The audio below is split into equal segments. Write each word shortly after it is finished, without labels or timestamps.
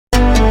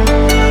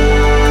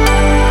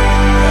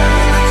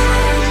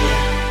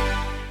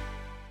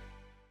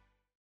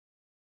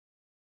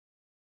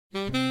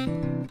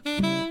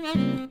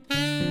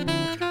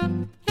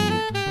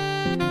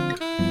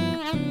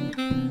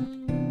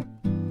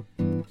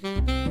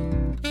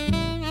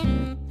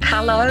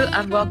Hello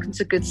and welcome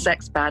to Good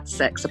Sex, Bad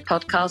Sex, a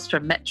podcast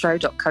from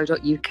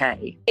metro.co.uk.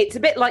 It's a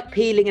bit like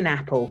peeling an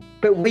apple,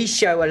 but we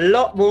show a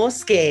lot more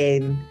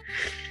skin.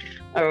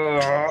 My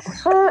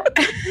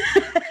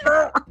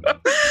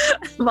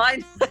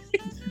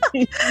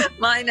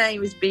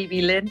name is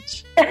BB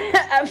Lynch.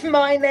 And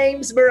my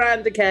name's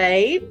Miranda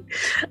Kane.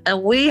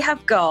 And we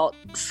have got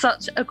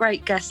such a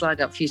great guest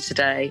lined up for you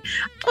today.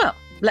 Well,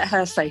 let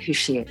her say who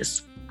she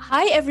is.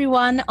 Hi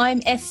everyone,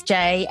 I'm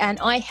SJ and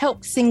I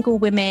help single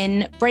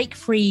women break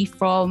free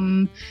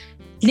from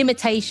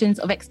limitations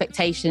of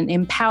expectation,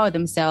 empower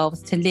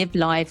themselves to live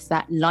lives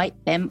that light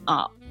them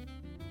up.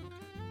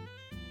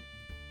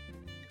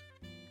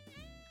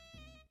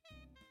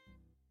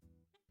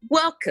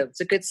 Welcome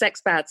to Good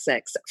Sex, Bad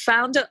Sex,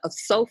 founder of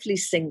Soulfully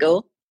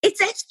Single. It's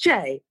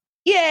SJ.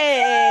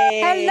 Yay!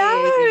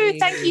 Hello,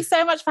 thank you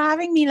so much for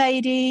having me,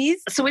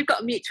 ladies. So we've got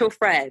a mutual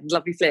friend,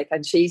 Lovely Flick,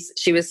 and she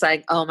was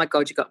saying, oh my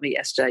God, you got to meet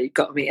SJ, you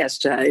got to meet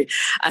SJ.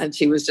 And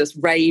she was just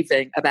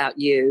raving about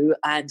you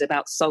and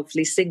about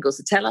Soulfully Single.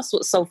 So tell us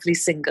what Soulfully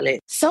Single is.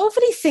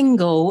 Soulfully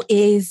Single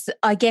is,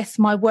 I guess,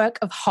 my work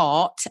of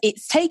heart.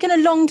 It's taken a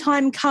long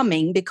time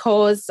coming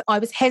because I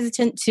was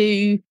hesitant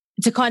to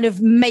kind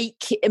of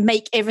make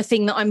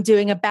everything that I'm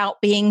doing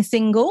about being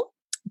single.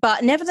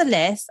 But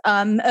nevertheless,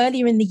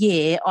 earlier in the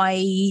year,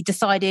 I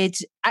decided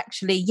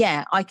actually,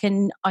 I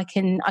can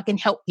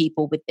help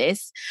people with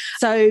this.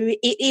 So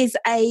it is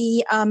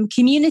a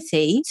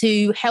community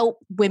to help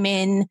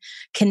women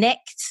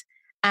connect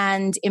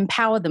and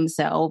empower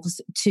themselves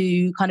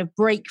to kind of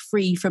break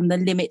free from the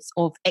limits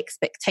of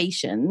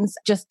expectations,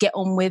 just get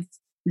on with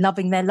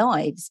loving their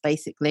lives,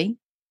 basically.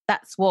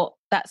 That's what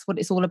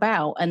it's all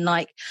about. And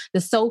like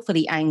the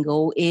soulfully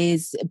angle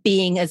is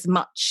being as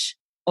much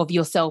of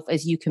yourself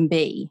as you can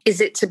be. Is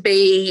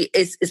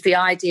the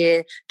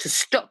idea to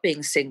stop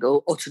being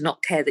single or to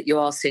not care that you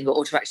are single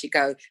or to actually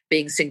go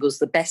being single is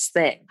the best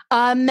thing?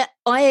 I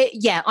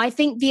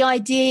think the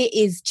idea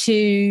is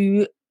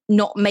to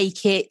not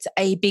make it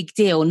a big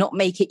deal, not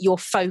make it your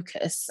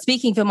focus.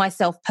 Speaking for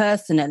myself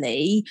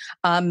personally,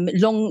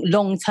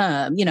 long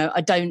term,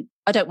 I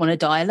don't want to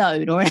die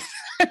alone or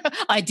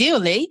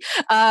ideally.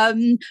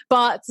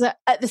 But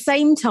at the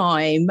same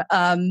time,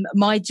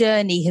 my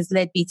journey has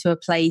led me to a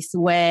place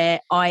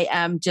where I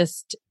am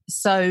just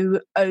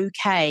so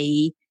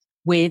okay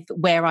with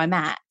where I'm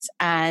at.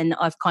 And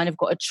I've kind of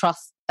got to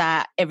trust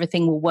that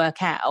everything will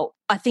work out.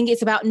 I think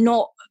it's about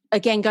not,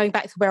 again, going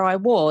back to where I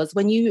was,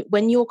 when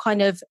you're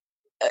kind of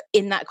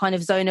in that kind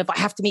of zone of I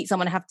have to meet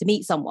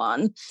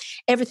someone,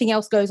 everything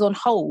else goes on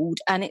hold.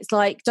 And it's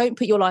like, don't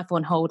put your life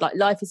on hold. Like,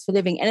 life is for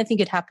living. Anything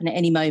could happen at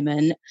any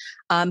moment.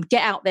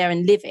 Get out there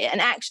and live it.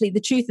 And actually, the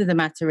truth of the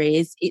matter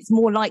is, it's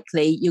more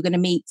likely you're going to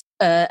meet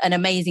an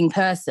amazing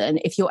person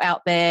if you're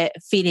out there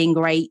feeling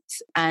great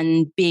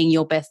and being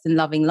your best and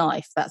loving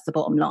life. That's the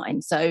bottom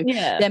line. So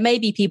there may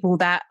be people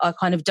that I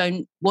kind of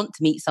don't want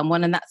to meet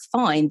someone, and that's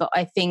fine. But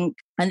I think,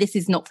 and this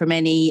is not from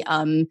any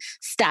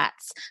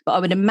stats, but I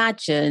would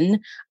imagine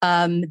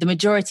the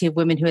majority of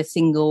women who are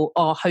single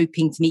are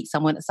hoping to meet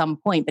someone at some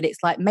point. But it's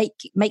like,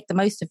 make the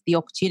most of the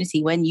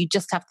opportunity when you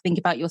just have to think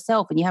about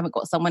yourself and you haven't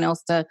got someone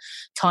else to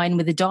tie in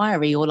with a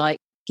diary or like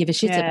give a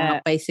shit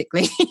about,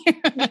 basically.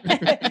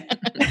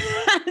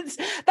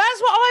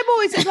 That's what I'm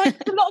always like.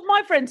 A lot of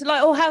my friends are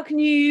like, "Oh, how can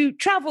you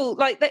travel?"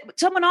 Like,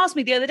 someone asked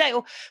me the other day,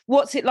 "Oh,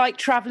 what's it like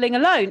traveling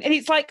alone?" And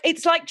it's like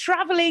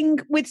traveling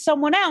with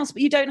someone else,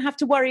 but you don't have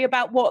to worry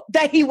about what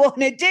they want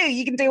to do.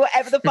 You can do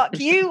whatever the fuck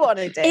you want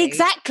to do.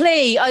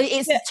 Exactly.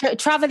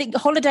 Traveling,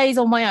 holidays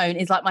on my own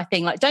is like my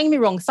thing. Like, don't get me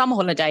wrong, some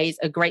holidays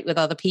are great with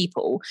other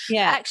people.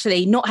 Yeah.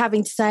 Actually, not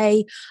having to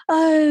say,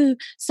 "Oh,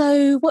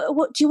 so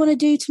what do you want to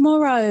do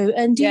tomorrow?"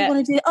 And do you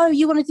want to do? Oh,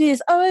 you want to do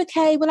this? Oh,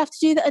 okay, we'll have to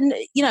do that. And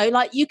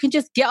like, you can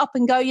just get up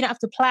and go. You don't have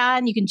to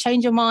plan. You can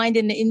change your mind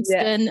in the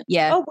instant.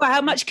 Yeah. Oh, well,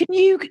 how much can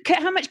you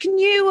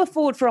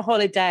afford for a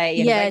holiday?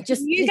 And yeah,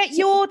 you get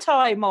your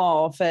time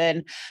off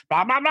and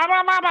blah blah blah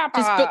blah blah.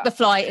 Just book the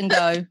flight and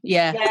go.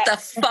 Yeah. What the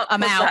fuck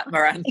I'm out, that,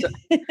 Miranda?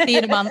 See you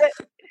in a month.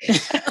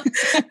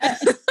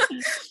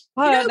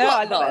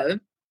 I love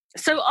it.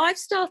 So I've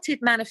started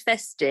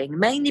manifesting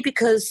mainly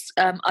because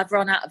I've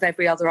run out of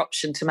every other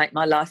option to make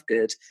my life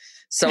good.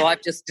 So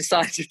I've just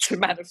decided to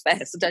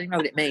manifest. I don't even know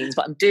what it means,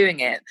 but I'm doing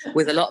it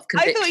with a lot of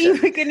conviction. I thought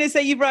you were going to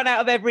say you've run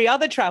out of every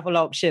other travel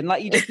option,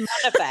 like you just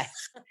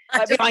manifest.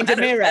 Like behind a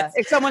mirror.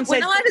 If someone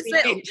said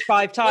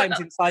 5 times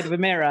inside of a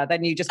mirror,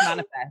 then you just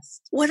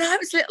manifest. When I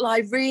was little,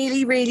 I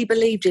really, really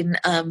believed in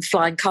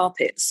flying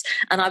carpets.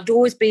 And I'd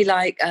always be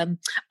like, I'm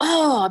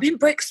in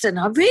Brixton.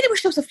 I really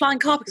wish there was a flying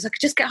carpet because I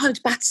could just get home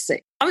to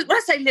Battersea. When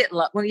I say little,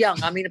 like when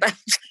young, I mean about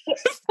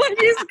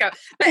 5 years ago.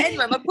 But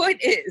anyway, my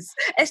point is,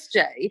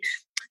 SJ,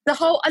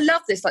 I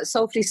love this, like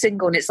Soulfully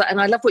Single, and it's like, and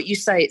I love what you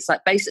say. It's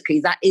like basically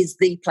that is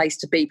the place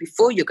to be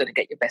before you're going to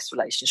get your best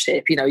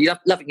relationship. You're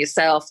loving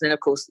yourself, and then of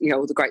course,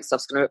 all the great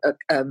stuff's going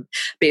to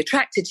be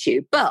attracted to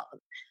you. But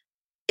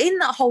in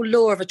that whole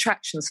law of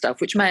attraction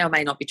stuff, which may or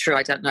may not be true,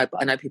 I don't know,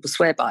 but I know people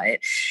swear by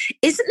it,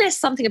 isn't there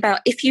something about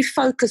if you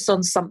focus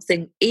on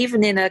something,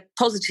 even in a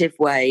positive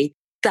way,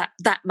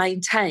 that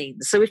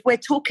maintains? So if we're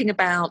talking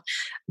about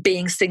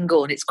being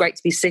single and it's great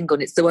to be single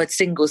and it's the word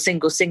single,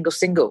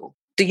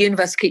 the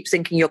universe keeps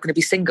thinking you're going to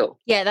be single.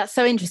 Yeah, that's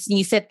so interesting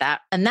you said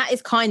that. And that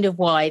is kind of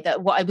why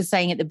that what I was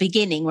saying at the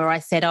beginning, where I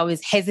said I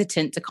was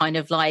hesitant to kind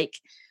of like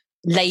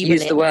label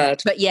use the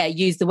word. But yeah,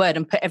 use the word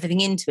and put everything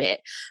into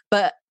it.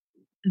 But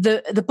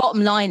the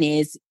bottom line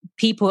is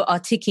people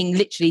are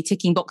literally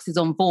ticking boxes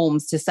on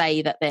forms to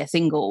say that they're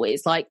single.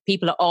 It's like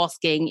people are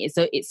asking,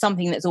 it's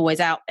something that's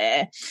always out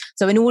there.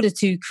 So in order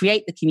to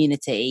create the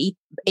community,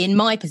 in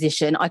my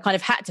position, I kind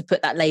of had to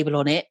put that label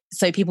on it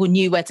so people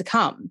knew where to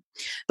come.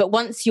 But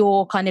once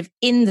you're kind of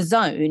in the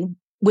zone,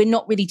 we're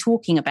not really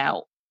talking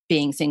about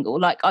being single.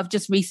 Like I've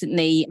just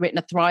recently written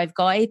a Thrive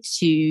guide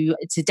to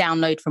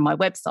download from my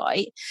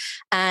website,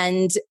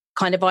 and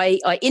kind of I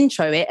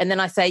intro it, and then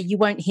I say you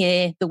won't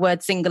hear the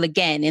word single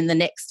again in the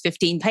next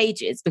 15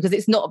 pages, because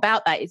it's not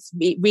about that.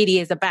 It really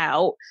is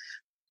about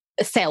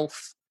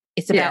self.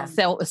 It's about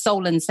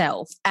soul and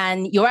self.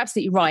 And you're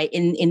absolutely right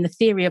in the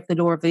theory of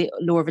the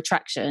law of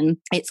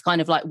attraction. It's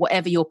kind of like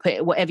whatever you're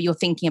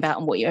thinking about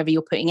and whatever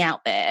you're putting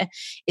out there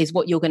is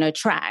what you're going to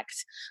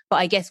attract. But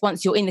I guess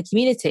once you're in the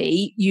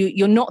community,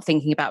 you're not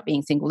thinking about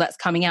being single. That's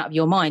coming out of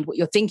your mind. What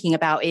you're thinking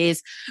about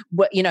is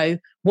what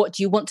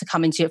do you want to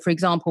come into it? For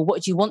example,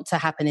 what do you want to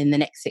happen in the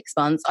next 6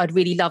 months? I'd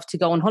really love to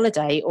go on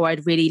holiday, or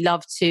I'd really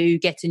love to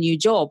get a new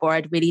job, or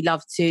I'd really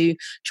love to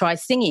try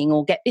singing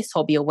or get this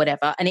hobby or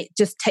whatever. And it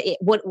just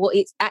what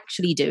it's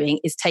actually doing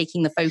is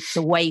taking the focus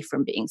away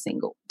from being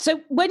single. So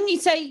when you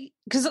say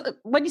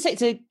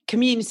it's a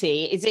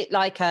community, is it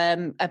like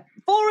a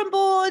forum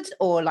board,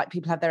 or like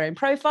people have their own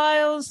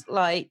profiles?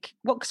 Like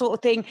what sort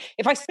of thing?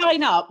 If I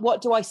sign up,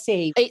 what do I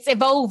see? It's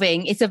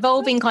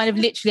evolving kind of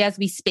literally as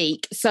we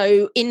speak.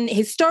 So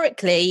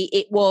historically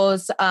it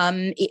was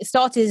it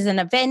started as an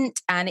event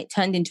and it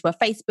turned into a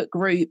Facebook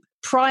group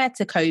prior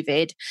to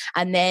COVID.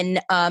 And then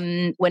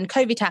when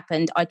COVID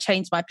happened, I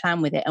changed my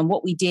plan with it. And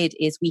what we did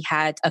is we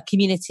had a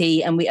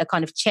community and a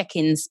kind of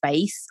check-in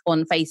space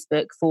on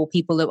Facebook for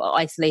people that were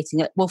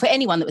isolating, well, for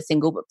anyone that was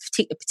single, but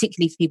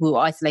particularly for people who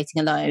were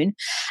isolating alone.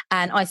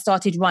 And I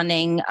started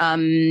running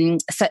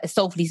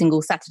Soulfully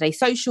Single Saturday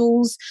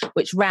socials,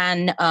 which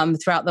ran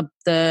throughout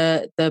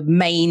the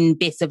main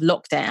bit of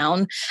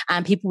lockdown.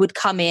 And people would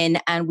come in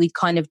and we'd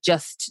kind of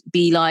just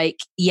be like,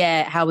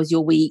 yeah, how was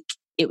your week?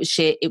 It was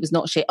shit. It was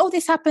not shit. Oh,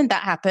 this happened,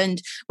 that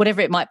happened,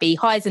 whatever it might be,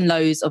 highs and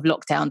lows of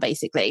lockdown,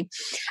 basically.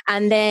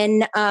 And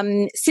then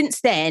since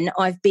then,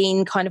 I've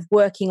been kind of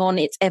working on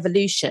its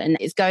evolution.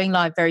 It's going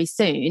live very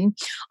soon.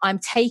 I'm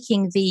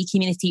taking the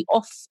community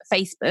off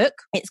Facebook.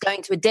 It's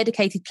going to a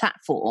dedicated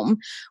platform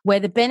where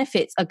the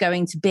benefits are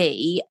going to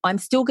be, I'm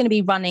still going to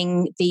be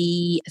running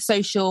the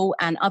social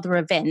and other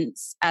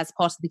events as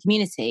part of the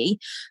community,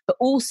 but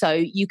also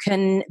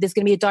there's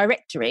going to be a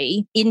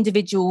directory.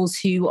 Individuals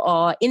who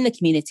are in the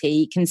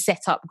community can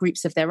set up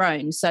groups of their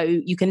own. So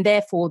you can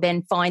therefore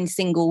then find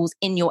singles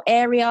in your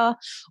area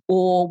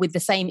or with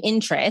the same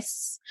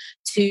interests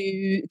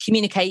to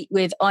communicate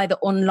with either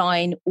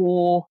online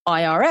or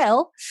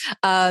IRL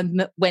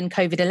when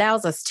COVID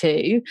allows us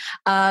to,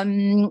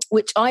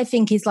 which I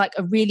think is like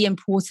a really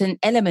important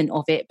element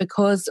of it,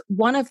 because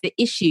one of the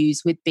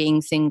issues with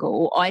being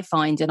single, I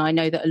find, and I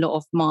know that a lot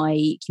of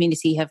my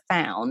community have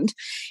found,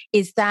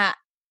 is that,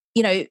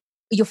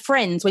 your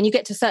friends, when you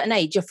get to a certain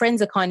age, your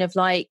friends are kind of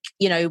like,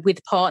 with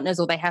partners,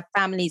 or they have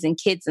families and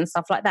kids and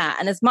stuff like that.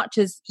 And as much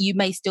as you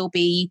may still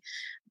be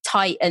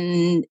tight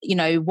and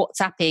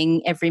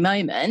WhatsApping every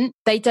moment,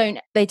 they don't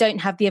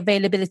have the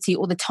availability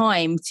or the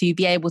time to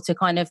be able to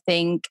kind of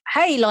think,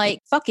 hey, like,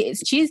 fuck it,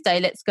 it's Tuesday,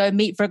 let's go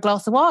meet for a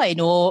glass of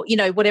wine, or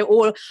whatever,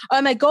 or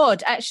oh my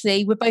god,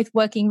 actually we're both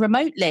working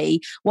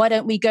remotely, why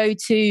don't we go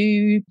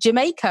to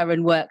Jamaica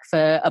and work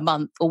for a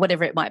month, or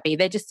whatever it might be.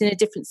 They're just in a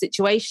different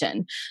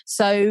situation.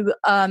 So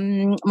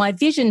my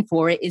vision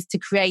for it is to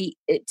create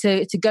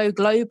to go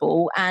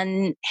global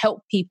and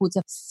help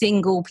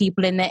single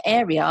people in their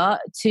area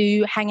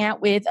to hang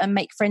out with and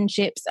make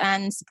friendships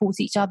and support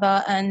each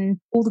other and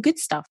all the good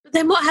stuff. But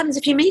then what happens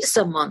if you meet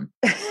someone?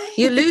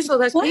 You lose all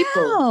those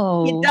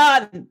people. You're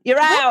done. You're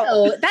out.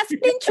 Well, that's an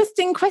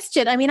interesting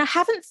question. I mean, I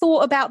haven't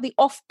thought about the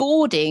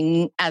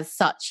offboarding as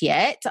such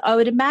yet. I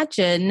would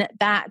imagine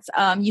that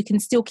you can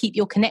still keep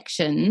your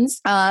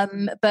connections,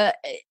 but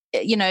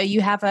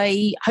you have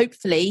a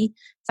hopefully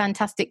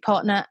fantastic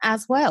partner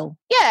as well.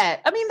 Yeah,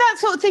 I mean, that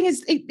sort of thing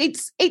is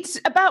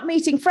it's about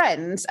meeting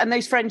friends and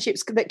those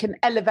friendships that can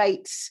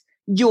elevate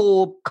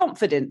your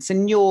confidence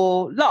and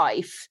your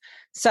life.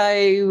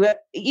 So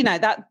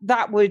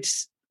that would,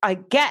 I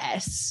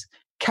guess,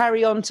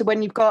 carry on to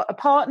when you've got a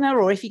partner,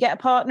 or if you get a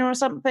partner or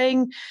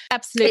something.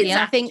 Absolutely. Exactly.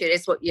 And I think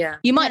it's what,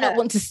 you might not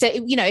want to stay,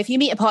 if you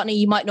meet a partner,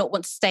 you might not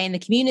want to stay in the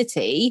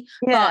community,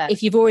 but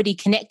if you've already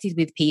connected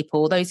with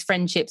people, those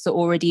friendships are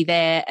already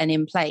there and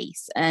in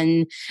place.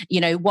 And,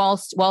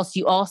 whilst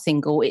you are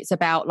single, it's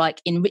about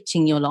like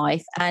enriching your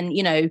life. And,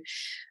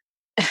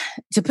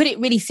 to put it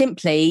really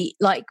simply,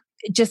 like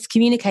just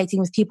communicating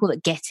with people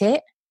that get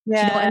it. Do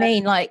you know what I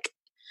mean? Like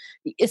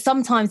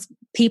sometimes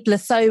people are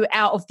so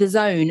out of the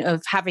zone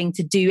of having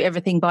to do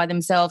everything by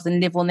themselves and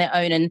live on their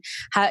own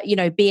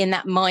and be in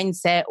that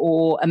mindset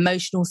or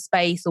emotional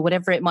space or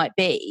whatever it might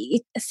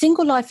be. A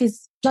single life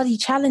is bloody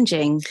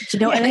challenging. Do you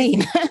know what I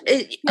mean?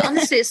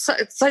 Honestly, it's so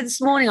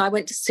this morning I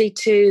went to see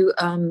two,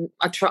 I'm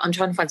trying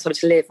to find somewhere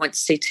to live, went to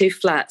see two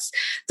flats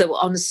that were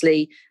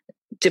honestly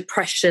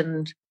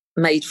depression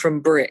made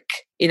from brick.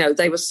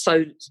 They were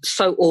so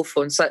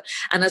awful.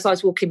 And as I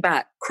was walking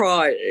back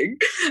crying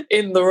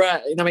in the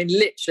rain, I mean,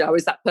 literally I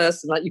was that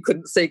person like you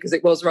couldn't see because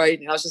it was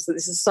raining. I was just like,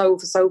 this is so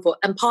awful.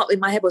 And partly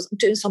in my head was, I'm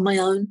doing this on my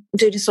own.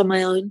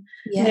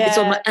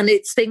 Yeah. And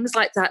it's things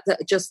like that are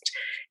just,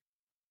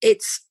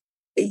 it's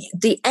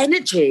the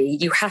energy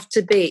you have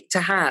to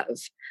have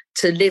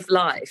to live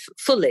life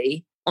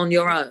fully on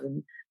your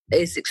own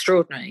is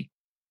extraordinary.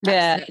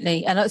 Yeah,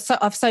 absolutely. And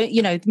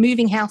the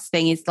moving house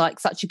thing is like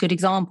such a good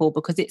example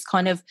because it's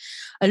kind of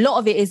a lot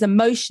of it is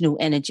emotional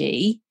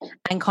energy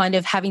and kind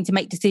of having to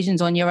make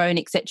decisions on your own,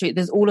 etc.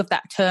 There's all of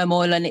that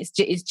turmoil and it's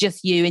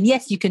just you. And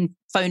yes, you can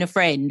phone a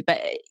friend, but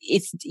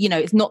it's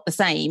not the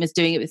same as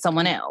doing it with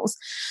someone else.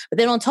 But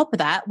then on top of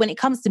that, when it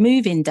comes to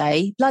move-in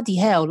day, bloody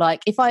hell,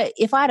 like if I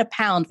had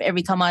 £1 for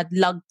every time I'd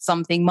lugged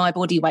something my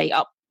body weight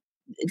up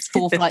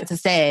 4 flights of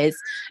stairs,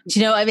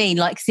 do you know what I mean?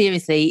 Like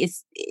seriously,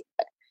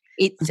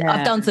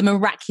 I've done some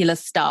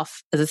miraculous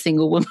stuff as a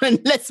single woman.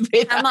 Let's put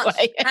it that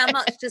way. How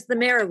much does the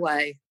mirror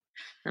weigh?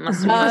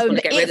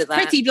 It's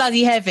pretty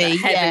bloody heavy.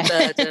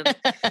 Burden.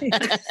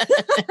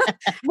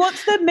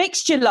 What's the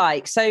mixture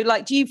like? So,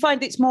 like, do you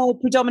find it's more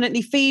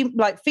predominantly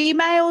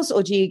females,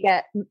 or do you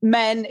get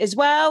men as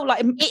well?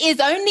 Like, it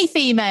is only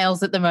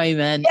females at the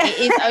moment.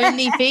 It is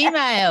only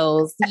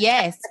females.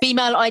 Yes,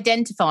 female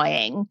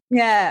identifying.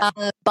 Yeah,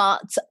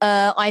 but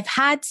I've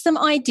had some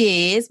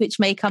ideas which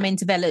may come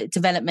into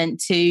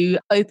development to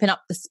open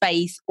up the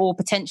space, or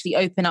potentially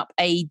open up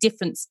a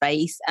different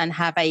space and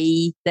have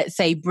a, let's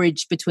say,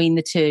 bridge between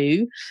the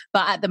two.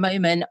 But at the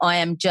moment I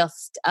am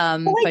just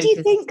why do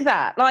you think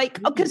that?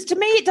 Like, because to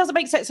me it doesn't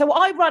make sense. So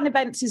I run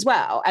events as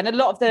well, and a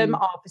lot of them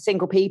are for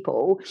single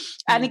people,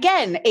 and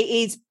again it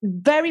is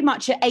very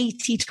much at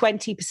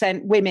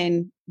 80-20%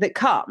 women that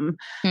come,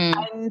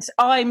 and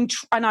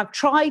I've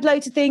tried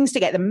loads of things to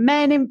get the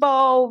men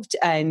involved,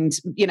 and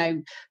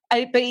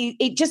but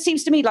it just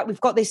seems to me like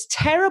we've got this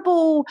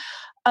terrible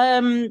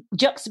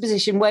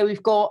juxtaposition where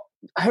we've got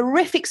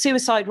horrific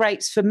suicide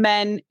rates for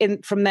men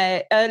from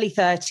their early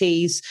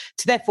 30s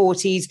to their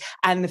 40s,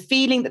 and the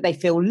feeling that they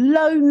feel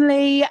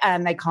lonely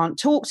and they can't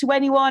talk to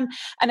anyone.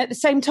 And at the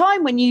same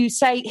time, when you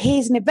say,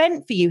 here's an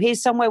event for you,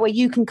 here's somewhere where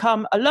you can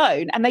come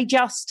alone, and they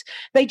just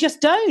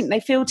don't. They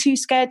feel too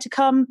scared to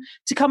come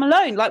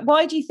alone. Like,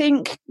 why do you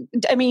think?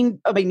 I mean,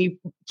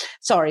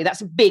 sorry,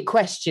 that's a big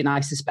question, I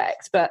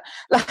suspect, but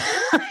no,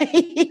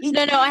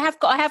 I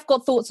have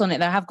got thoughts on it.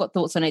 Though. I have got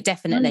thoughts on it,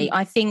 definitely.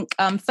 I think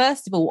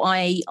first of all,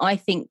 I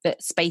think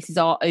that spaces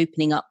are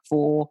opening up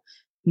for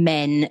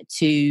men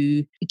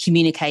to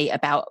communicate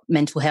about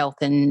mental health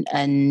and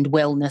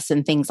wellness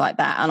and things like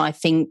that. And I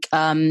think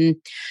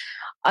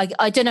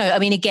I don't know. I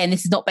mean, again,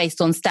 this is not based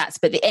on stats,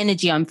 but the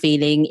energy I'm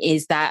feeling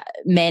is that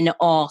men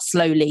are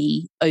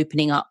slowly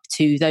opening up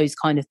to those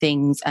kind of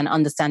things and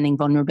understanding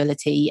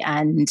vulnerability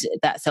and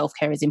that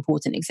self-care is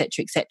important, et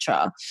cetera, et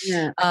cetera.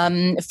 Yeah.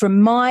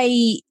 From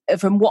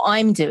what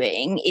I'm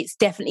doing, it's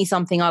definitely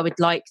something I would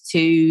like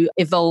to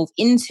evolve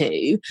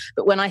into.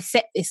 But when I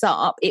set this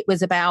up, it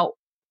was about,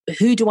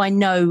 who do I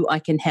know I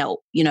can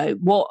help?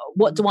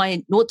 What do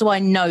I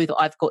know that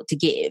I've got to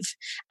give?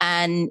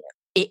 And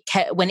it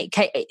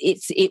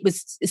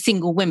was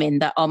single women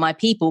that are my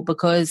people,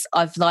 because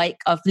I've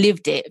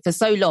lived it for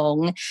so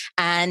long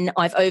and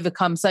I've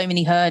overcome so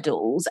many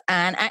hurdles,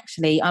 and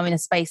actually I'm in a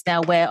space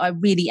now where I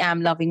really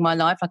am loving my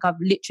life. Like, I've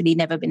literally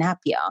never been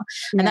happier.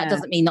 And that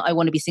doesn't mean that I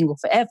want to be single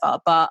forever,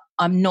 but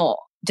I'm not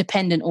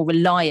dependent or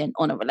reliant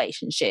on a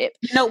relationship.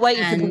 You're not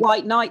waiting for the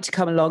white knight to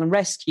come along and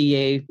rescue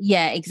you.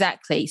 Yeah,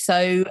 exactly.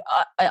 So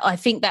I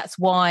think that's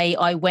why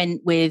I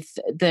went with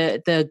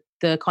the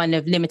kind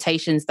of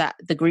limitations that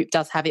the group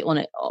does have it on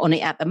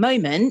it at the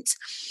moment.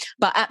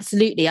 But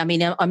absolutely, I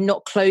mean, I'm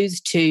not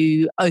closed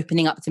to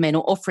opening up to men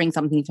or offering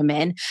something for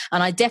men.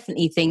 And I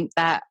definitely think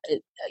that,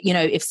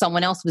 if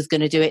someone else was going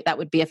to do it, that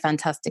would be a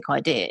fantastic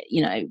idea.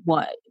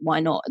 Why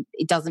not?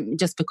 It doesn't,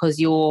 just because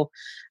you're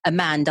a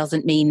man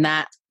doesn't mean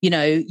that,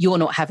 you're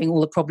not having all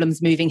the problems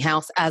moving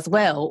house as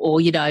well, or,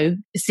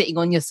 sitting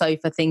on your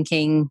sofa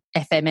thinking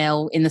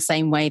FML in the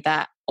same way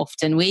that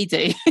often we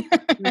do.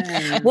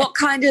 What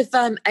kind of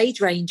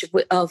age range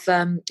of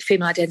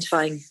female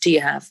identifying do you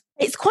have?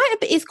 It's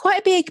quite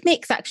a big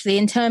mix, actually,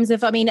 in terms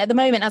of, I mean, at the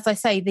moment, as I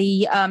say,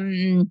 the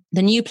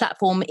new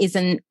platform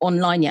isn't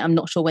online yet. I'm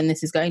not sure when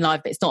this is going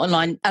live, but it's not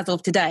online as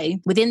of today.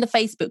 Within the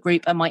Facebook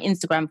group and my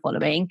Instagram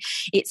following,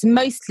 it's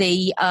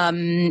mostly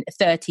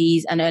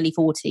 30s and early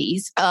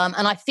 40s.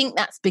 And I think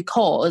that's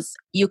because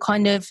you're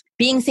kind of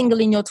being single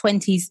in your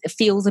 20s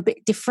feels a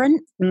bit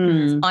different.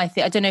 I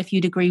don't know if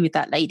you'd agree with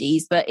that,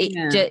 ladies, but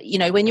you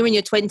know, when you're in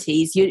your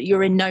 20s,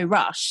 you're in no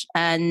rush,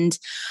 and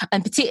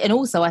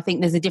also I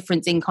think there's a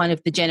difference in kind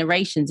of the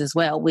generations as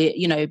well. We're,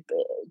 you know,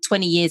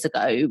 20 years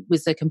ago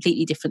was a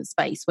completely different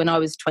space. When I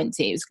was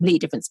 20, it was a completely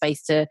different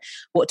space to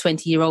what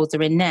 20-year-olds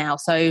are in now.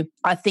 So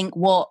I think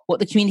what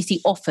the community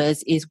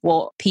offers is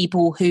what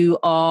people who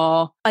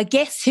are, I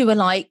guess, who are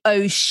like,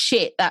 oh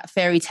shit, that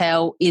fairy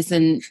tale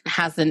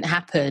hasn't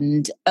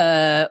happened.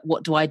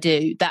 What do I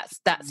do?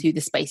 That's who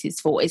the space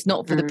is for. It's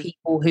not for the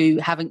people who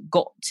haven't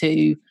got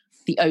to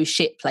the oh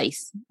shit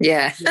place.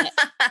 Yeah.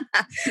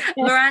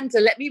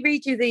 Miranda, let me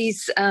read you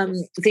these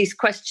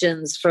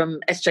questions from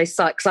SJ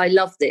Sykes. I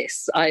love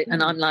this.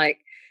 And I'm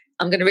like,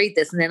 I'm going to read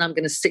this and then I'm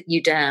going to sit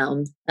you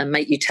down and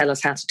make you tell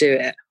us how to do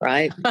it,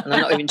 right? And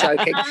I'm not even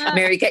joking.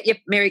 Mary, get your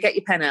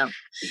pen out.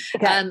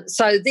 Okay.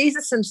 So these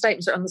are some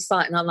statements that are on the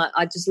site, and I'm like,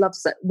 I just love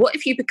that. What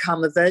if you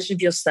become a version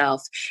of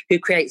yourself who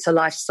creates a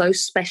life so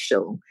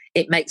special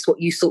it makes what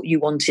you thought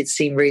you wanted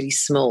seem really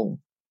small?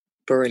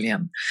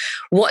 Brilliant.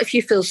 What if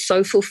you feel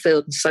so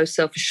fulfilled and so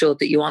self-assured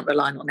that you aren't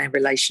relying on a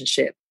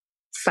relationship?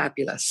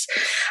 Fabulous.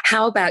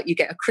 How about you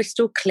get a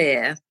crystal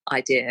clear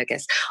idea, I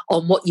guess,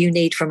 on what you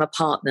need from a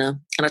partner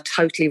and are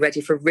totally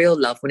ready for real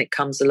love when it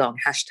comes along.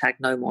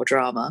 #no more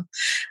drama.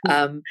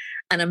 And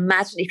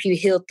imagine if you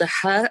healed the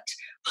hurt,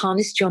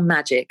 harnessed your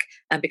magic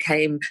and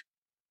became,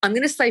 I'm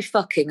going to say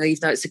fucking, even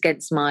though it's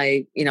against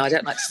my, you know, I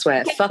don't like to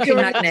swear, fucking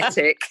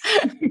magnetic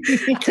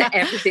to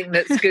everything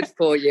that's good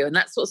for you. And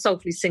that's what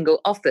Soulfully Single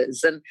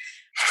offers. And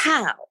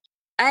how?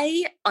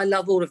 A, I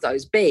love all of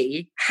those.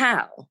 B,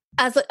 how?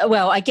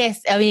 I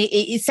guess, I mean,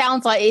 it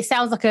sounds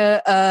like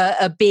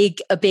a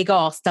big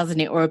ask, doesn't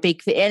it? Or a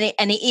big thing.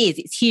 And it is,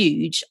 it's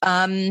huge.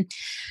 The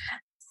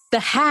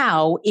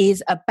how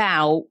is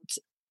about,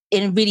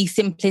 in really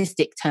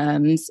simplistic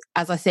terms,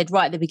 as I said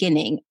right at the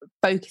beginning,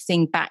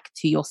 focusing back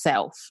to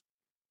yourself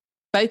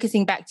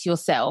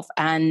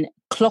and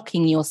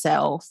clocking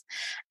yourself.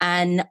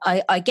 And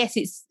I guess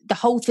it's, the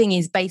whole thing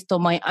is based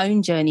on my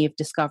own journey of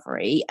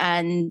discovery.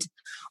 And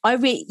I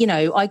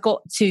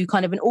got to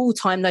kind of an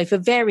all-time low for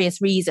various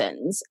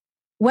reasons.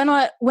 When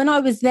I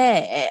was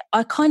there,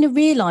 I kind of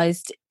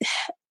realized, do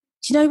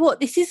you know what?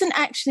 This isn't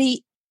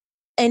actually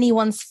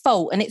anyone's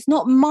fault, and it's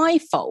not my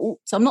fault.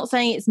 So I'm not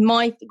saying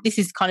this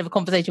is kind of a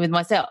conversation with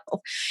myself.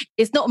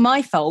 It's not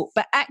my fault,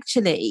 but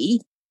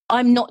actually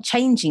I'm not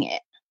changing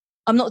it.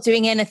 I'm not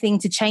doing anything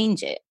to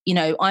change it. You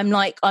know,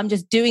 I'm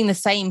just doing the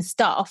same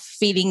stuff,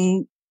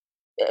 feeling,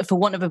 for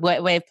want of a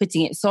way of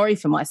putting it, sorry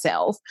for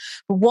myself.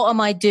 But what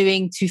am I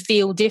doing to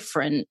feel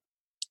different?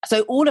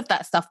 So all of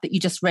that stuff that you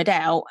just read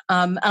out,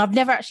 and I've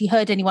never actually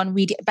heard anyone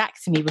read it back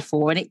to me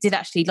before, and it did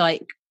actually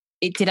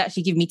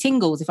give me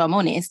tingles, if I'm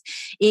honest.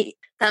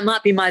 That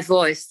might be my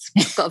voice.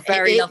 I've got a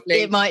very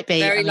lovely, it might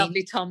be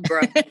lovely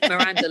timbre.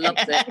 Miranda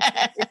loves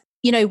it.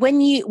 You know,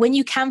 when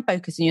you can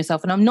focus on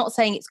yourself, and I'm not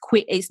saying it's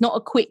quick, it's not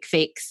a quick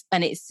fix,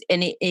 and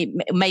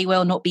it may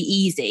well not be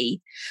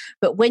easy,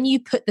 but when you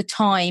put the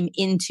time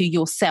into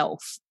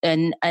yourself,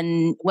 and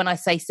when I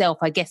say self,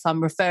 I guess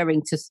I'm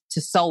referring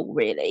to soul,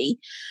 really.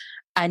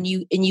 And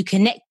you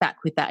connect back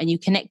with that, and you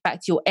connect back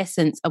to your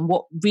essence and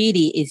what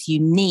really is you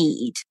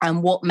need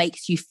and what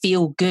makes you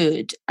feel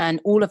good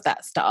and all of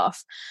that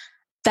stuff,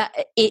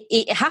 that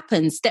it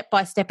happens step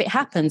by step. It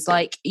happens,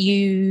 like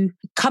you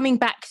coming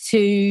back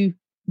to,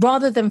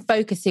 rather than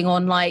focusing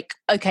on, like,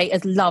 okay,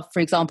 as love,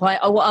 for example,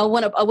 I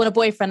want a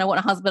boyfriend, I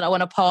want a husband, I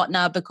want a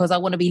partner because I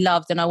want to be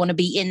loved and I want to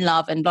be in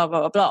love and blah,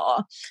 blah, blah,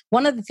 blah.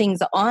 One of the things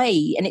that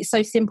and it's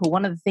so simple,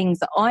 one of the things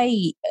that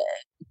I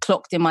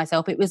clocked in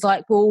myself, it was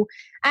like, well,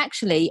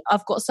 actually,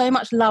 I've got so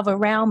much love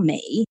around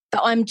me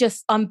that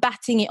I'm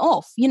batting it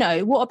off. You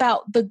know, what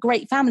about the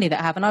great family that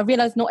I have? And I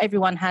realize not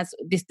everyone has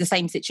the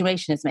same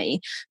situation as me,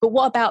 but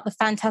what about the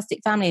fantastic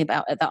family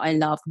that I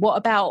love? What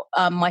about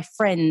my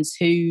friends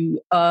who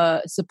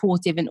are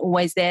supportive and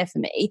always there for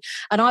me?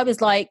 And I was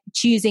like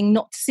choosing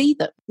not to see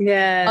them.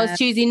 Yeah. I was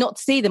choosing not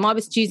to see them. I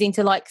was choosing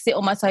to like sit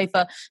on my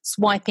sofa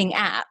swiping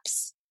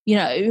apps, you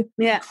know,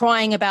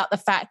 crying about the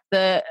fact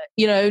that,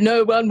 you know,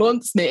 no one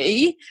wants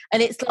me.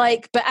 And it's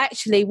like, but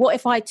actually, what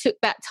if I took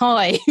that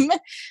time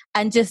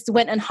and just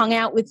went and hung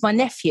out with my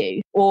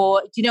nephew?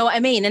 Or, do you know what I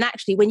mean? And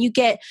actually, when you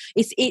get,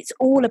 it's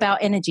all about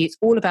energy. It's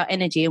all about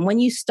energy. And when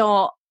you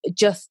start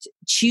just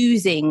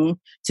choosing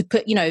to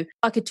put, you know,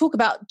 I could talk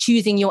about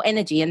choosing your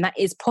energy, and that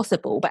is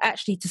possible, but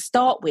actually to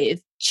start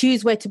with,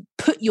 choose where to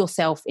put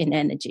yourself in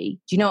energy.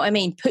 Do you know what I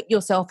mean? Put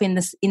yourself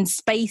in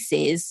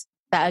spaces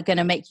that are going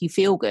to make you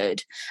feel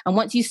good. And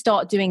once you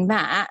start doing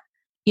that,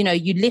 you know,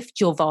 you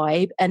lift your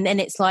vibe, and then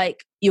it's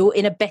like you're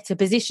in a better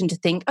position to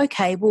think,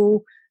 okay,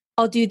 well,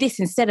 I'll do this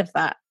instead of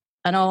that.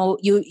 and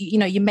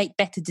you make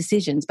better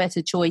decisions,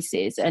 better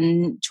choices,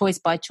 and choice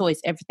by choice,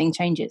 everything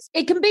changes.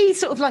 It can be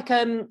sort of like,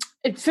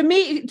 for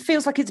me, it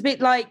feels like it's a bit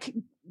like,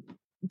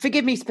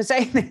 forgive me for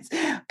saying this,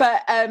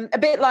 but a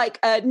bit like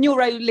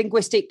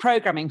neuro-linguistic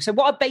programming. So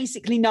what I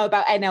basically know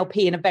about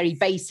NLP in a very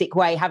basic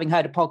way, having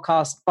heard a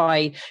podcast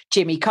by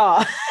Jimmy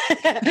Carr,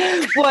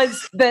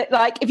 was that,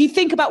 like, if you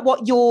think about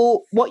what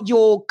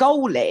your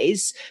goal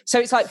is, so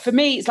it's like, for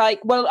me, it's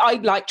like, well, I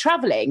like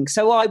traveling.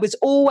 So I was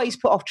always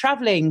put off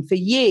traveling for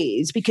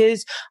years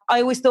because I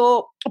always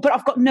thought, but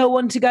I've got no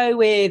one to go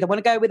with. I want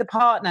to go with a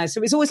partner.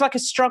 So it's always like a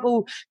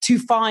struggle to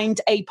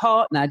find a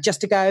partner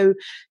just to go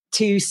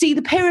to see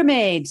the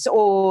pyramids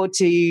or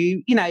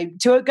to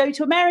go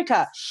to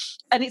America.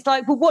 And it's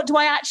like, well, what do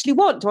I actually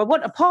want? Do I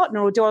want a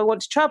partner or do I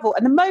want to travel?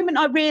 And the moment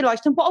I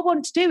realised, and what I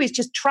want to do is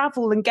just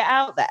travel and get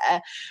out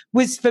there,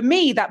 was for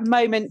me that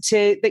moment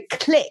that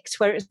clicked,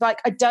 where it's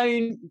like,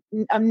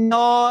 I'm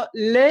not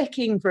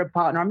looking for a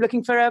partner. I'm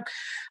looking for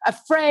a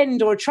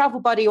friend or a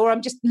travel buddy, or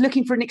I'm just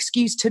looking for an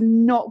excuse to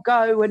not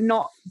go and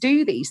not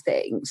do these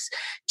things.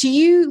 Do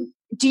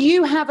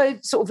you have a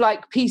sort of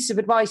like piece of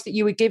advice that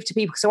you would give to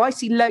people? So I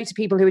see loads of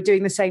people who are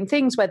doing the same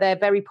things where they're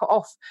very put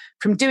off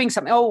from doing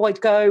something. Oh, I'd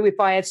go if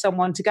I had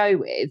someone to go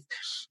with.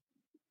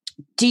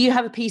 Do you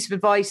have a piece of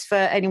advice for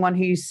anyone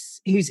who's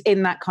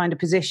in that kind of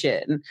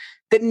position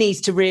that needs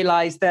to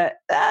realise that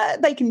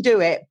they can do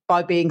it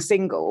by being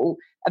single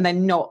and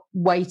then not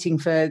waiting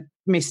for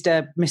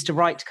Mr.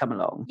 Right to come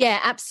along? Yeah,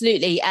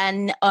 absolutely.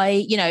 And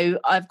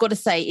I've got to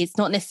say, it's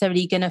not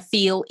necessarily going to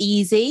feel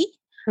easy,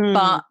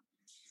 but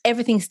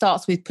everything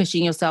starts with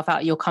pushing yourself out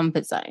of your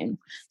comfort zone.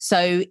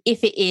 So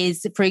if it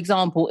is, for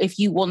example, if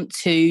you want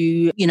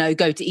to,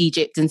 go to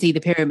Egypt and see the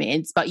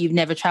pyramids, but you've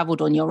never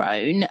traveled on your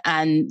own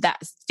and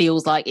that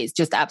feels like it's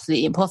just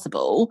absolutely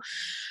impossible,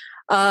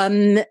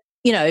 go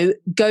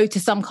to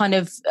some kind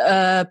of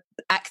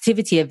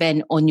activity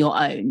event on your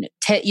own.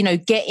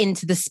 Get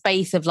into the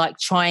space of like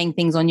trying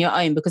things on your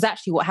own, because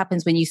actually what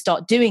happens when you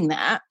start doing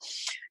that,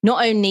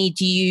 not only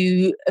do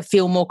you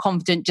feel more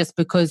confident just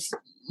because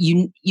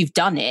you've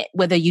done it,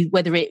 whether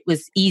it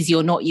was easy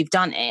or not, you've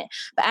done it.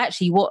 But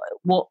actually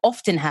what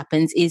often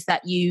happens is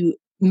that you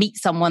meet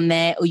someone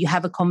there, or you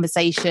have a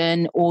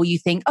conversation, or you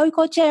think, oh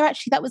God, yeah,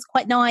 actually that was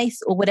quite nice,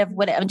 or whatever,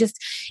 and just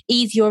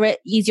ease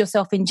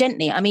yourself in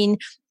gently. I mean,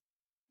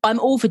 I'm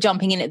all for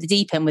jumping in at the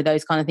deep end with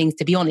those kind of things,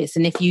 to be honest.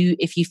 And if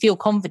you feel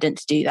confident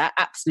to do that,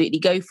 absolutely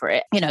go for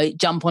it.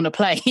 Jump on a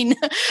plane.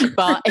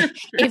 But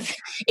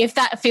if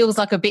that feels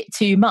like a bit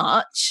too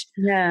much,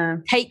 yeah,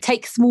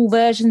 take small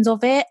versions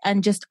of it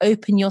and just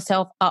open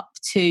yourself up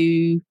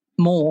to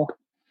more.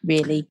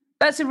 Really,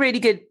 that's a really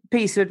good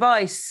piece of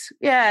advice.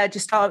 Yeah,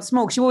 just start off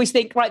small, because you always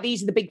think, right,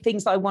 these are the big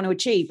things that I want to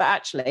achieve. But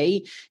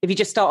actually, if you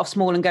just start off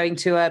small and going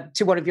to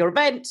one of your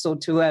events or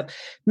to a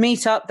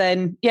meetup,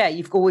 then yeah,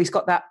 you've always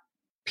got that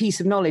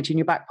piece of knowledge in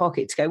your back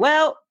pocket to go,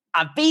 well,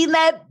 I've been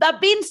there, I've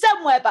been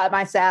somewhere by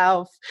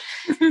myself.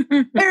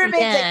 Pyramids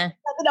ain't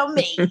nothing on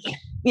me.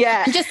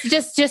 Yeah.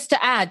 Just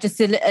to add, just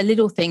a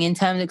little thing in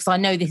terms of, because I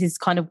know this is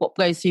kind of what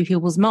goes through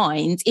people's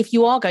minds. If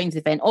you are going to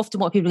the event, often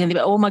what people are going to be,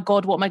 oh my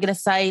God, what am I going to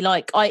say?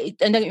 Like, and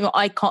don't get me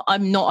wrong,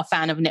 I'm not a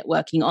fan of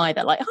networking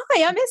either. Like,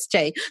 hi, I'm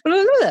SJ.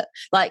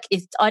 Like,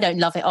 I don't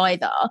love it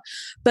either.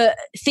 But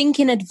think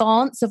in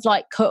advance of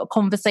like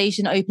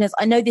conversation openness.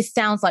 I know this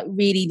sounds like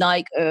really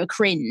like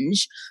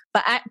cringe,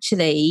 but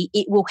actually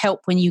it will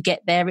help when you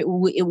get there. It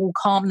will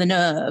calm the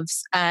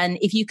nerves. And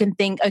if you can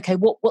think, okay,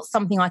 what's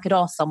something I could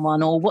ask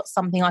someone, or what's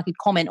something I could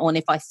comment on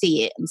if I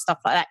see it and stuff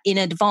like that in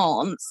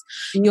advance,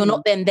 you're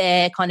not then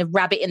there kind of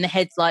rabbit in the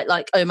heads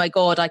like, oh my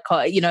God, I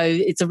can't,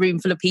 it's a room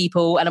full of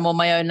people and I'm on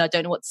my own and I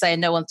don't know what to say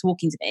and no one's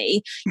talking to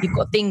me. You've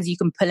got things you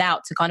can pull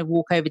out to kind of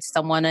walk over to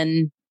someone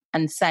and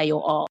say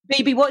or ask.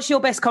 Bibi, what's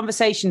your best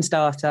conversation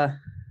starter?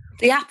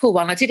 The apple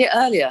one. I did it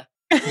earlier.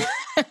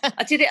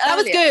 I did it earlier. That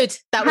was good.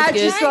 How do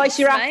you slice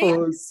your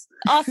apples?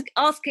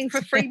 Asking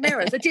for free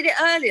mirrors. I did it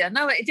earlier.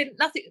 No, it didn't.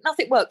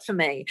 Nothing worked for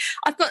me.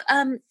 I've got.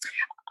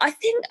 I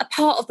think a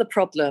part of the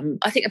problem.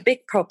 I think a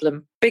big part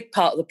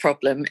of the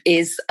problem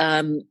is,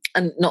 and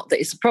not that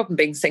it's a problem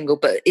being single,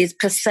 but is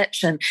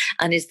perception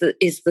and is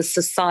the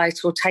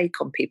societal take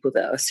on people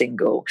that are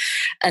single.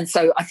 And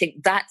so I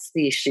think that's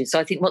the issue. So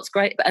I think what's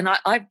great, and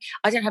I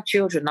don't have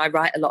children. I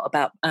write a lot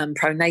about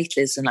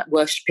pronatalism, like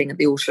worshipping at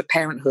the altar of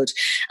parenthood.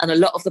 And a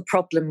lot of the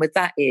problem with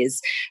that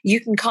is you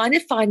can kind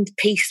of find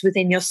peace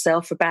within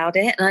yourself about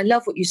it. And I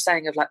love what you're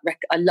saying of like,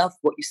 I love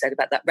what you said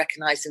about that,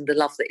 recognizing the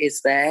love that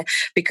is there,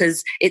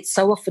 because it's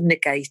so often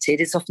negated.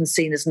 It's often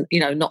seen as,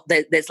 not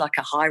there's like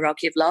a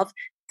hierarchy of love.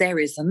 There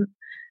isn't.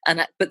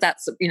 But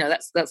that's something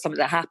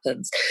that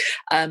happens.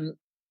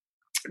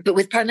 But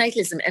with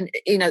pronatalism, and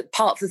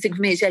part of the thing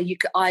for me is,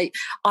 I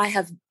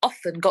have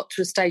often got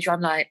to a stage where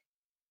I'm like,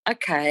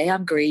 okay,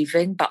 I'm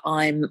grieving, but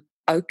I'm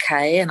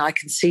okay, and I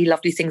can see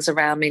lovely things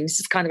around me, and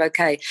this is kind of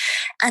okay.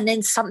 And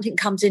then something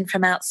comes in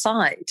from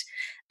outside,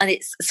 And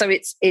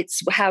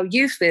it's how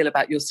you feel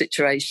about your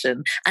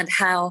situation and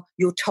how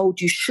you're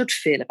told you should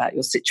feel about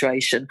your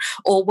situation,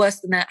 or worse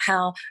than that,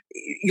 how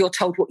you're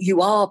told what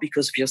you are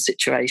because of your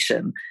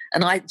situation.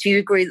 And do you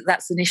agree that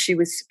that's an issue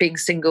with being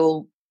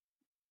single?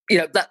 You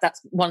know,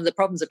 that's one of the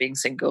problems of being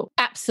single.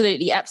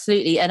 Absolutely.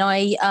 And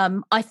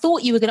I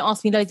thought you were going to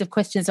ask me loads of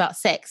questions about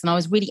sex, and I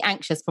was really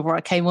anxious before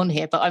I came on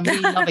here, but I'm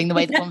really loving the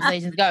way the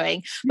conversation's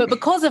going. But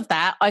because of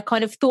that, I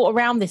kind of thought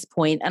around this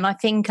point, and I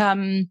think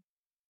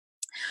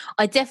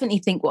I definitely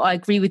think I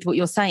agree with what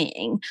you're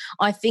saying.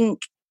 I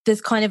think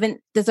there's kind of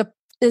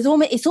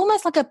it's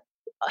almost like a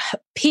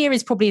peer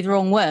is probably the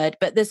wrong word,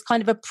 but there's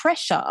kind of a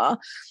pressure,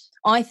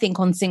 I think,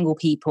 on single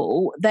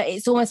people that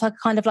it's almost like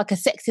kind of like a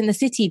Sex in the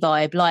City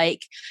vibe.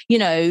 Like, you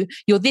know,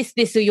 you're this,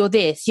 or you're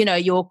this, you know,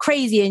 you're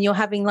crazy and you're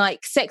having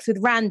like sex with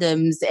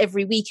randoms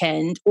every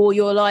weekend, or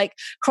you're like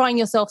crying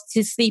yourself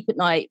to sleep at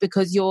night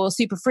because you're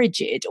super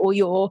frigid, or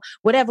you're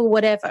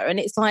whatever. And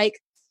it's like,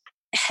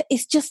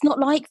 it's just not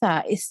like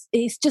that.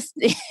 It's just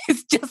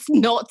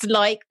not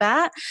like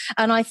that.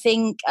 And I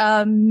think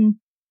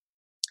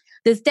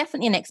there's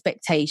definitely an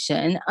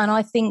expectation. And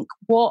I think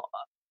what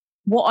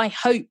I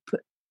hope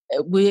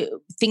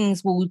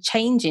things will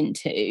change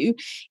into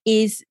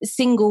is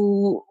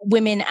single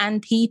women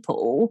and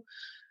people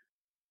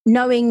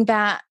knowing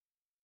that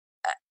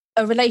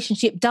a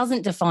relationship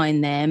doesn't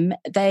define them.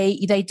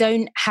 They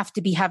don't have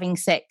to be having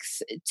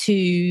sex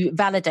to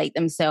validate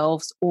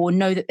themselves, or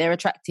know that they're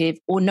attractive,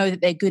 or know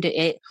that they're good at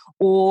it,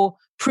 or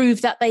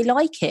prove that they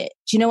like it.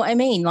 Do you know what I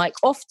mean? Like,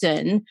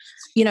 often,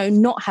 you know,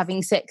 not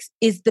having sex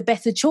is the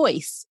better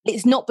choice.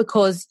 It's not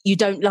because you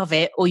don't love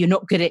it, or you're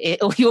not good at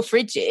it, or you're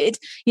frigid,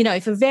 you know,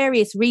 for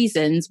various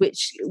reasons,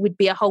 which would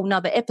be a whole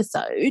nother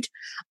episode.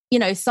 You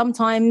know,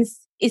 sometimes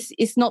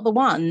it's not the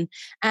one.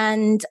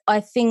 And I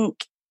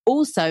think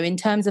also in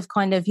terms of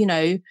kind of, you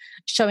know,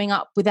 showing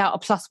up without a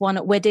 +1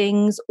 at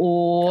weddings,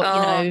 or,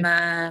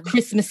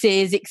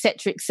 Christmases,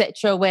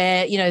 etc.,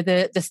 where, you know,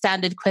 the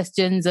standard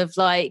questions of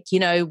like, you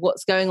know,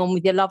 what's going on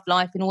with your love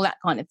life and all that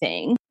kind of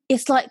thing.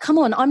 It's like, come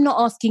on, I'm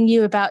not asking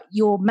you about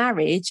your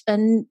marriage,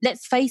 and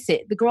let's face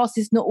it, the grass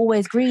is not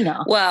always greener.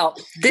 Well,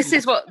 this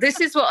is what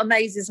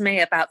amazes me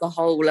about the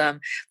whole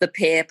the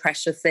peer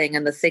pressure thing,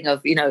 and the thing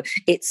of, you know,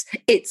 it's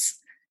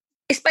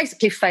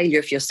basically failure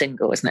if you're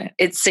single, isn't it?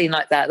 It's seen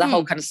like that. The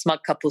whole kind of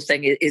smug couple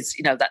thing is,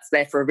 you know, that's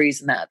there for a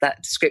reason,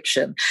 that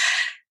description.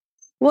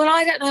 Well,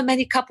 I don't know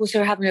many couples who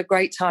are having a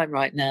great time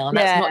right now. And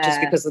that's not just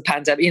because of the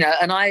pandemic, you know,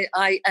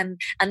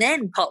 and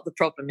then part of the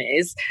problem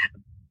is,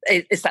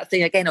 it's that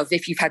thing again of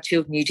if you've had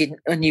children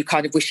and you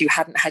kind of wish you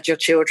hadn't had your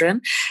children.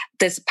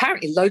 There's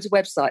apparently loads of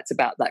websites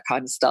about that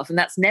kind of stuff, and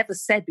that's never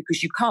said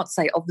because you can't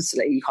say,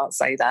 obviously you can't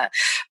say that.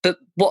 But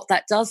what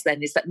that does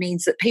then is that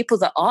means that people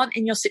that aren't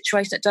in your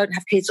situation, that don't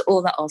have kids,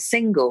 or that are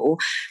single,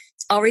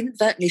 are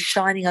inadvertently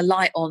shining a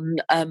light on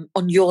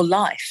your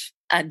life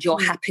and your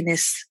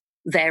happiness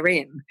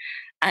therein.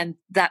 And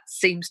that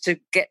seems to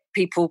get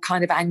people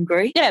kind of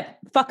angry. Yeah,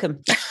 fuck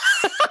them.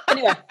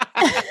 Anyway.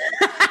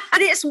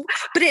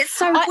 But it's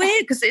so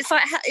weird, because it's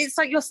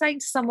like you're saying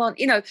to someone,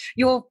 you know,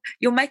 you're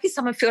making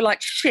someone feel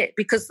like shit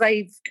because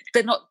they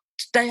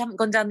haven't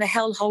gone down the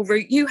hellhole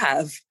route you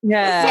have.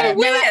 Yeah, so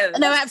weird.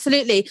 No,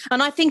 absolutely.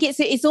 And I think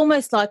it's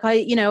almost like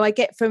I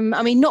get from,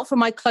 I mean, not from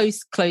my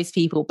close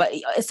people, but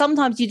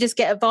sometimes you just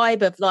get a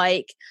vibe of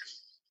like.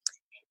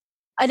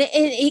 And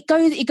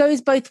it goes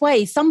both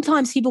ways.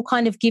 Sometimes people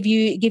kind of give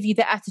you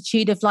the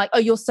attitude of like, oh,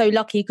 you're so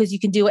lucky because you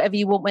can do whatever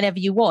you want whenever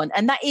you want.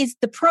 And that is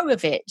the pro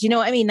of it. Do you know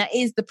what I mean? That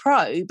is the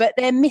pro, but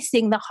they're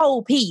missing the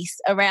whole piece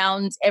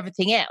around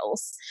everything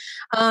else.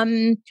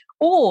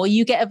 Or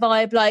you get a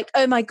vibe like,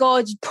 oh my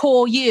God,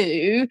 poor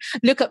you,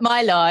 look at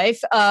my life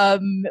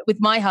with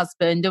my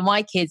husband and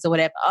my kids or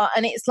whatever.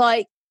 And it's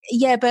like,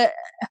 yeah, but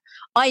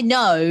I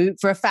know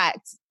for a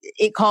fact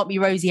it can't be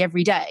rosy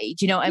every day.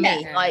 Do you know what I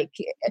mean? Like,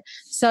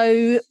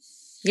 so.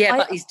 Yeah,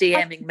 but he's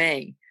DMing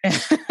me.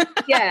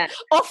 Yeah.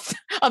 Often,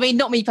 I mean,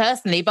 not me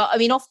personally, but I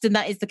mean, often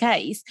that is the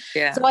case.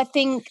 Yeah. So I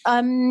think,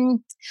 and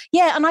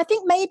I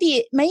think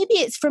maybe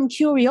it's from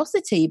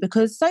curiosity,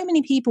 because so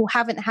many people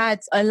haven't had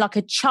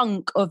a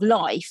chunk of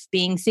life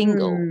being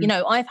single. You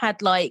know, I've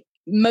had like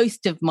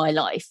most of my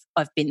life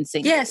I've been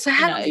single. Yeah. So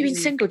how long have you been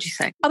single, do you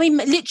think? I mean,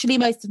 literally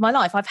most of my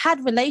life. I've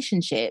had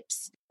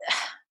relationships.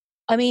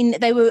 I mean,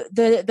 they were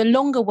the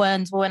longer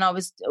ones were when I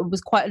was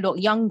quite a lot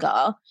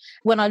younger.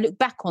 When I look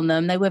back on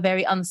them, they were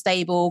very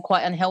unstable,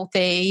 quite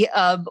unhealthy,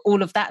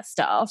 all of that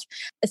stuff.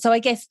 So I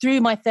guess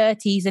through my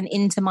 30s and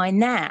into my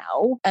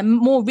now, and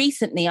more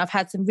recently, I've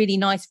had some really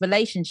nice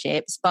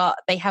relationships, but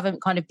they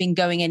haven't kind of been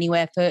going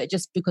anywhere for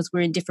just because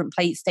we're in different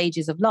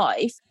stages of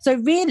life. So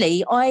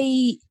really,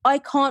 I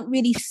can't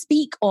really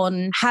speak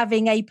on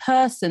having a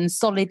person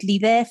solidly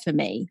there for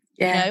me.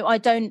 Yeah. You know,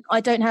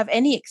 I don't have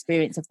any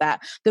experience of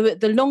that.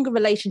 The longer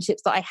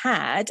relationships that I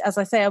had, as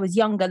I say, I was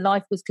younger,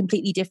 life was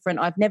completely different.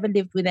 I've never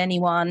lived with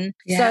anyone.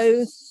 Yeah.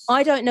 So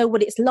I don't know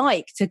what it's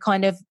like to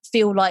kind of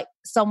feel like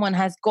someone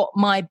has got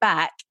my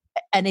back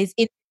and is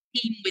in the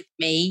team with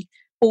me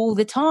all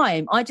the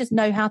time. I just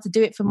know how to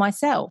do it for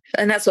myself.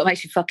 And that's what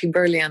makes you fucking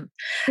brilliant.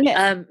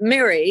 Yeah.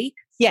 Miri,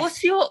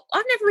 Yes.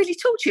 I've never really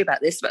talked to you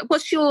about this, but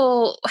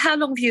how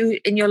long have you,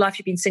 in your life,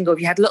 you've been single? Have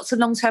you had lots of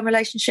long-term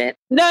relationships?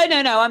 No,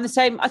 I'm the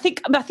same. I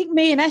think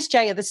me and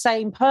SJ are the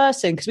same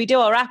person because we do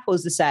our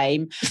apples the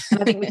same.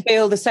 And I think we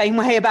feel the same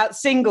way about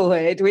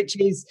singlehood, which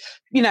is,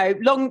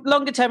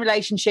 longer term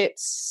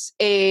relationships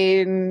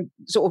in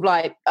sort of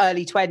like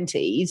early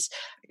 20s.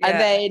 Yeah. And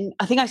then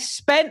I think I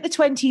spent the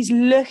 20s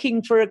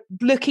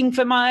looking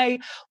for my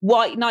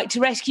white knight to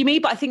rescue me.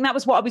 But I think that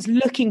was what I was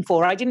looking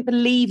for. I didn't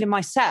believe in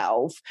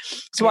myself.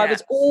 So I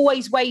was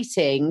always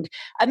waiting.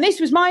 And this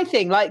was my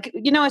thing. Like,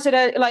 I said,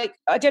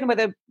 I don't know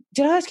whether,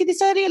 did I ask you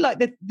this earlier? Like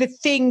the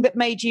thing that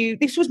made you,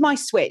 this was my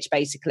switch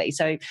basically.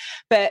 So,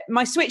 but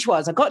my switch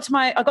was, I got to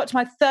my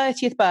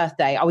 30th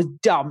birthday. I was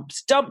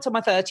dumped on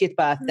my 30th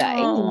birthday.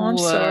 Oh, I'm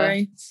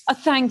sorry.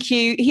 Thank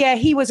you. Yeah,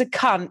 he was a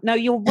cunt. No,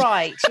 you're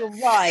right.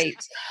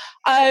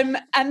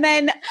 And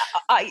then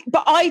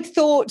I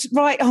thought,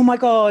 right, oh my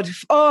God,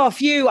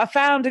 phew, I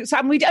found it.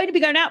 And we'd only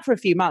been going out for a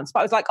few months,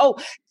 but I was like, oh,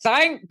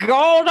 thank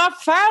God I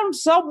found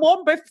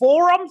someone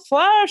before I'm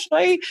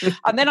 30.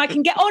 And then I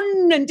can get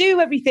on and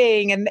do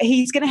everything. And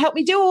he's going to help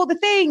me do all the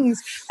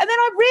things. And then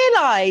I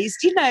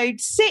realized,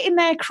 sitting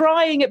there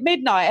crying at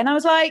midnight. And I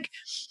was like,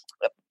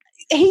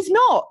 he's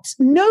not.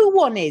 No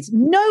one is.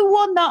 No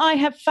one that I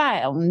have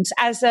found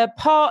as a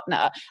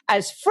partner,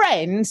 as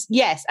friends,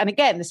 yes. And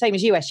again, the same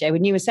as you, SJ,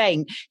 when you were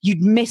saying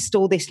you'd missed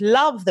all this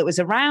love that was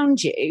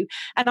around you.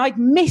 And I'd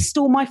missed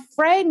all my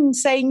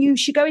friends saying you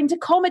should go into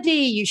comedy,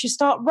 you should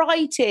start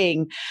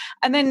writing.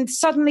 And then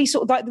suddenly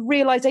sort of like the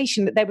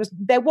realization that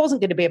there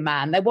wasn't going to be a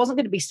man. There wasn't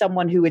going to be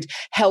someone who would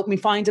help me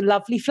find a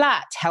lovely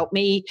flat, help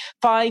me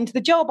find the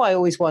job I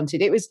always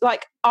wanted. It was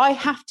like, I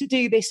have to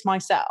do this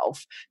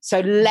myself.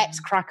 So let's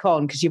crack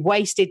on because you've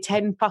wasted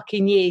 10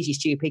 fucking years, you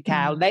stupid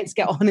cow. Let's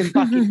get on and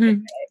fucking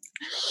do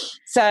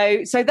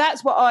it. So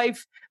that's what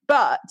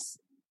but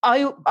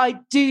I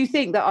do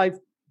think that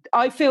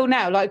I feel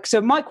now like,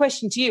 so my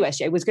question to you,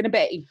 SJ, was going to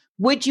be,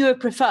 would you have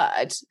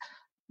preferred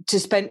to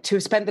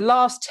have spent the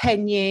last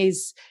 10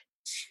 years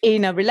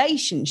in a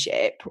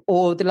relationship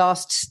or the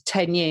last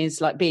 10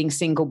 years like being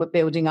single but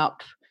building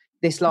up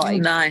this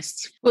life?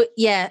 Nice. Well,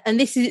 yeah, and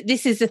this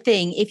is the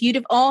thing. If you'd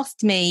have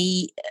asked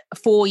me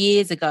 4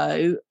 years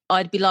ago,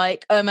 I'd be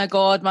like, oh my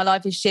God, my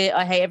life is shit.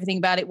 I hate everything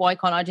about it. Why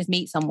can't I just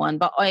meet someone?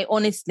 But I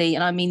honestly,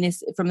 and I mean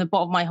this from the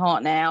bottom of my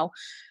heart now,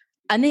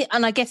 and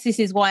I guess this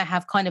is why I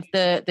have kind of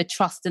the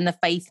trust and the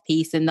faith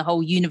piece and the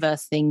whole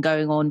universe thing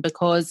going on,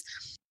 because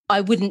I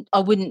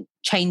wouldn't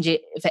change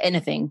it for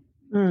anything.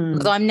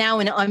 Because I'm now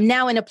in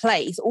a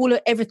place,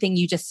 everything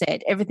you just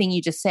said,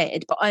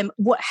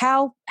 but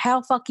how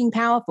fucking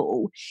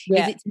powerful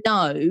is it to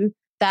know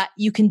that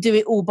you can do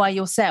it all by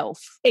yourself?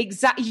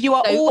 Exactly. You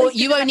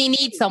only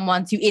need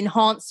someone to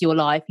enhance your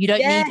life. You don't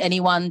need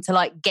anyone to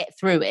like get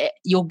through it.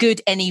 You're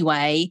good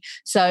anyway.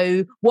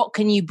 So what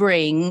can you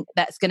bring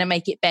that's going to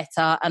make it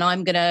better? And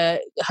I'm going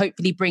to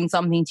hopefully bring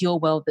something to your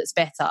world that's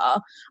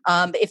better.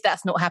 But if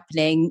that's not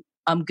happening,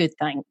 I'm good,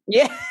 thanks.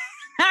 Yeah.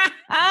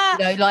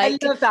 Like, I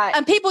love that.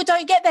 And people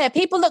don't get there.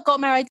 People that got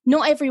married,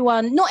 not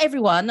everyone.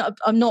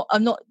 I'm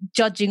not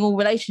judging all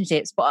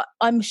relationships, but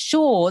I'm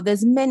sure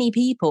there's many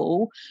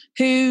people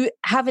who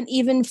haven't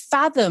even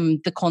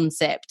fathomed the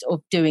concept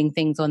of doing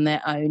things on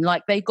their own.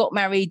 Like they got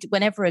married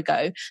whenever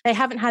ago. They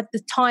haven't had the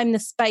time, the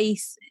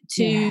space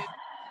to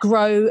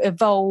grow,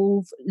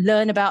 evolve,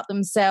 learn about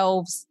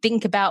themselves,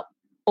 think about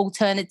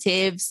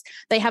alternatives.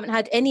 They haven't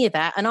had any of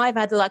that, and I've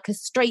had like a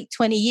straight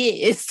 20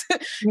 years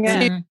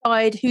to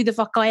decide who the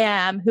fuck I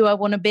am, who I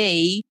want to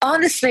be.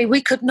 Honestly,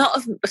 we could not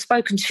have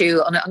spoken to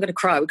you I'm going to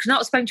cry. We could not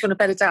have spoken to you on a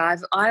better day.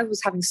 I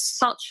was having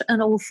such an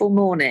awful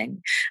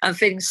morning. I'm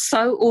feeling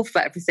so awful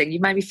about everything. You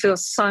made me feel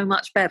so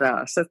much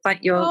better. So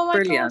thank you.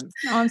 Brilliant.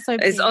 God. I'm so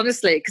it's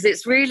honestly, because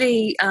it's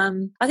really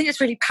I think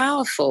it's really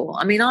powerful.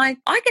 I mean, I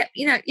get,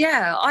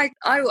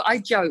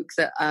 I joke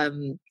that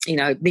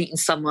meeting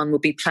someone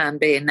would be plan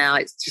B, and now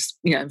it's just,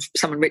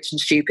 someone rich and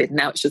stupid, and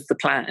now it's just the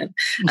plan.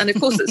 And of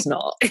course it's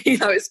not.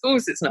 Of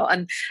course it's not.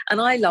 And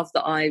I love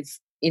that I've,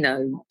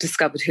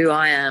 discovered who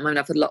I am. I mean,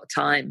 I've had a lot of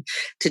time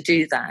to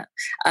do that.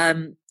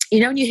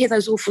 When you hear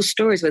those awful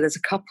stories where there's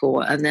a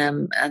couple and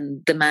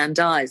the man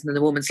dies and then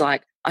the woman's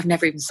like, I've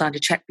never even signed a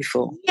check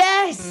before.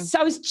 Yes,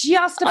 I was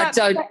just about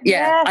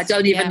I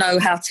don't even know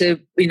how to,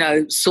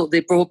 sort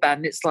the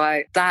broadband. It's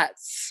like, that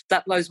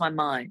blows my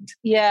mind.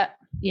 Yeah.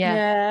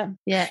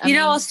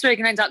 Us three are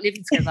going to end up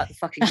living together like the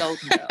fucking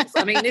Golden Girls.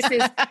 I mean, this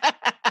is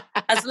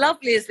as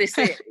lovely as this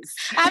is.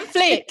 And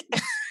Flick.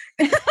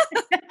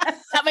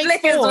 That makes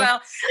Flick as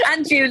well.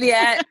 And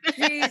Juliet.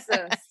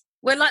 Jesus.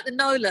 We're like the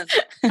Nolan.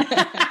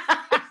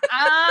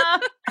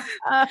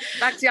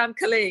 Back to I'm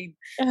Colleen.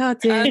 Oh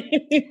dear.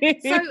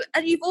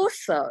 And you've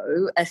also,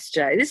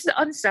 SJ, this is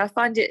honestly, I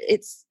find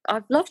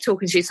I've loved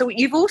talking to you. So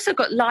you've also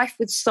got Life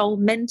with Soul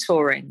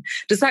mentoring.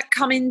 Does that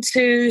come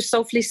into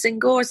Soulfully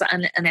Single, or is that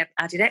an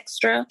added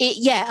extra?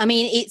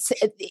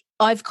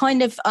 I've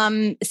kind of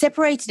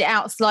separated it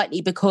out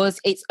slightly because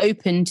it's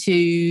open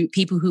to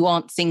people who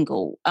aren't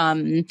single.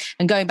 And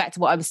going back to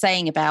what I was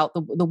saying about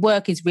the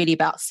work is really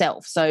about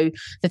self. So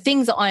the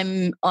things that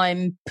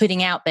I'm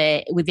putting out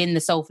there within the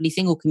Soulfully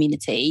Single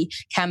community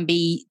can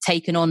be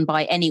taken on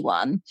by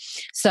anyone.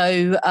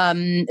 So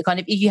kind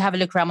of if you have a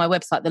look around my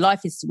website, the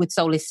Life is with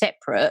Soul is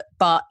separate,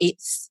 but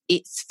it's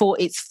for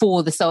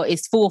the soul.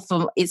 It's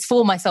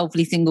for my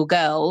Soulfully Single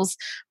girls,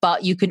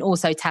 but you can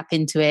also tap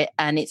into it,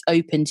 and it's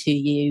open to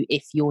you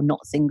if you're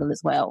not single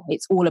as well.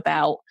 It's all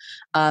about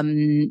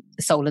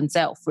soul and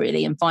self,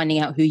 really, and finding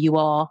out who you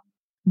are.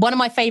 One of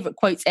my favorite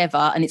quotes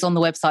ever, and it's on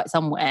the website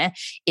somewhere,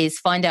 is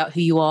find out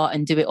who you are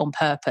and do it on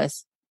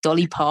purpose.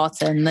 Dolly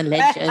Parton, the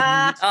legend.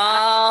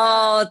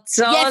 Oh,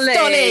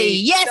 Dolly.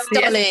 Yes,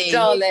 Dolly. Yes,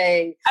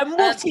 Dolly. And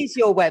what is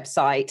your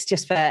website,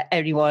 just for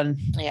everyone?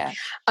 Yeah.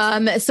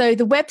 So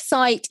the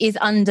website is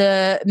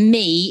under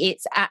me.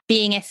 It's at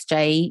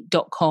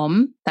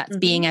beingsj.com. That's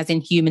being as in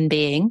human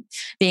being,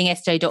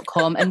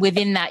 beingsj.com. And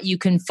within that, you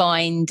can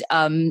find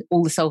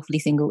all the Soulfully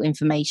Single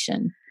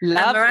information. And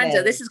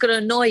Miranda, this is going to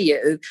annoy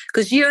you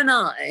because you and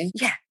I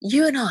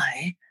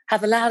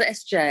have allowed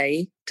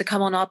SJ to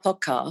come on our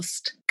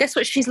podcast. Guess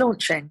what she's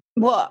launching?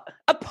 What?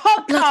 A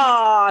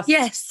podcast?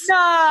 Yes.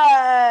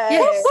 No.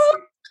 Yes.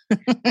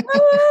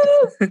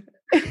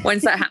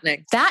 When's that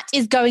happening? That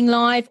is going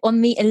live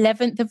on the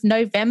 11th of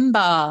November.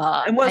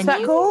 And what's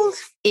that called?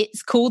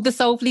 It's called the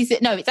Soulfully...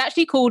 No, it's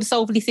actually called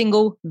Soulfully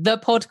Single, the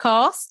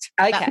podcast.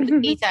 Okay. That's the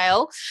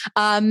detail.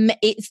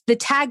 It's the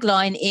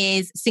tagline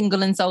is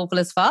single and soulful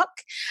as fuck,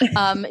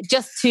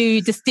 just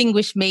to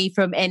distinguish me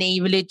from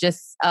any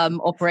religious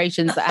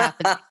operations that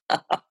happen.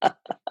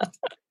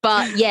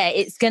 But yeah,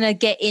 it's going to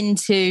get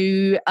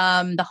into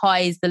the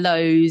highs, the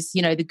lows,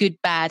 the good,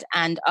 bad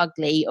and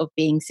ugly of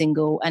being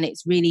single. And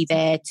it's really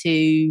there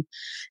to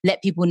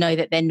let people know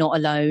that they're not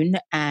alone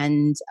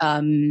and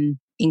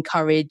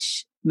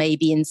encourage,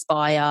 maybe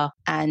inspire,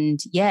 and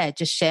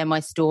just share my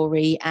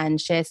story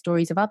and share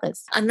stories of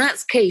others. And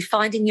that's key,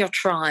 finding your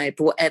tribe,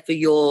 whatever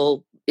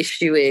your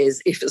issue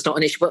is, if it's not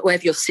an issue, but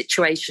whatever your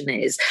situation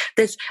is.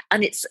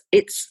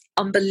 It's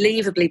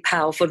unbelievably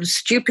powerful and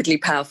stupidly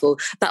powerful,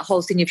 that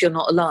whole thing, if you're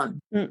not alone.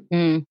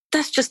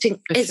 That's just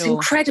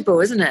incredible,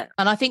 isn't it?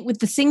 And I think with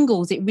the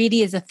singles, it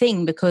really is a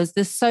thing because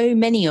there's so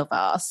many of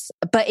us,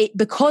 but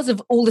because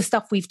of all the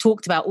stuff we've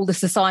talked about, all the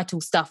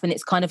societal stuff, and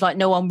it's kind of like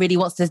no one really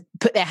wants to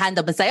put their hand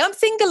up and say, I'm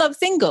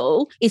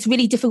single. It's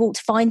really difficult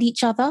to find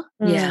each other.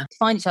 Yeah. To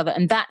find each other.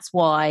 And that's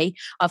why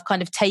I've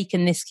kind of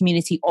taken this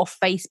community off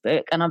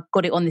Facebook and I've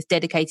got it on this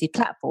dedicated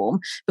platform,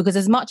 because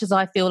as much as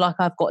I feel like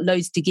I've got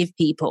loads to give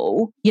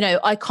people,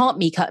 I can't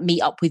meet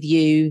up with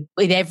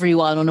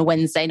everyone on a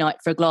Wednesday night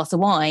for a glass of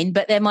wine,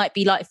 but there might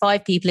be like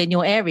 5 people in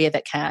your area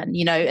that can,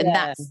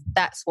 and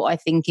that's what I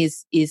think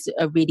is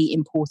a really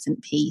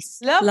important piece.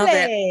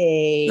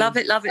 Lovely. Love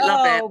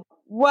it.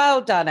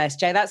 Well done,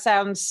 SJ. That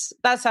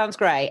sounds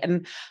great.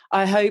 And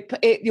I hope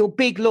your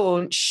big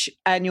launch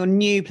and your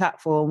new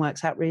platform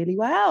works out really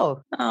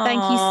well.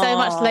 Thank you so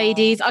much,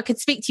 ladies. I could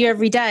speak to you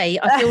every day.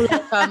 I feel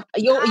like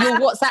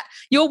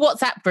your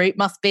WhatsApp group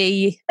must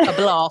be a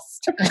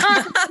blast.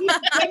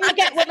 when you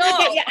get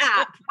your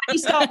app, you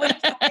start with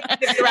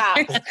your app,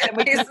 and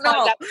we can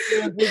find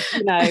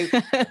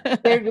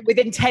out,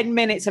 within 10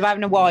 minutes of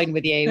having a wine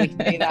with you, we can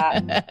do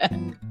that.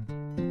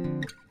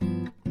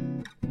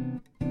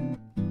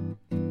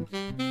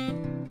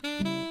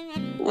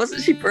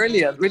 Wasn't she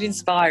brilliant? Really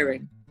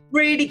inspiring.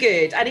 Really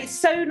good. And it's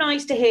so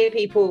nice to hear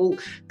people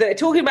that are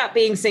talking about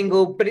being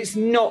single, but it's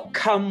not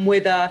come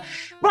with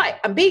right,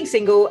 I'm being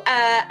single,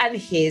 and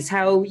here's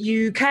how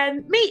you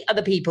can meet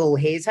other people.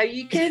 Here's how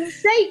you can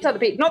date other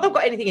people. Not that I've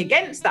got anything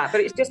against that,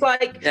 but it's just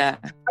like, I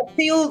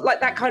feel like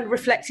that kind of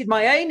reflected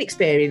my own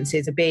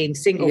experiences of being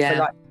single for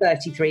like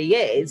 33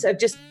 years, of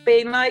just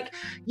being like,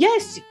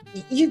 yes,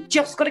 you've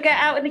just got to get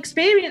out and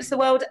experience the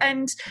world.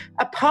 And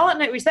a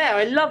partner is there.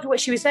 I loved what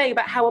she was saying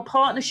about how a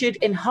partner should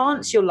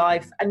enhance your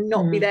life and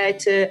not be there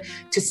to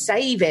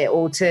save it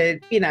or to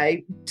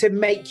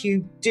make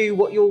you do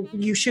what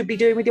you should be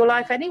doing with your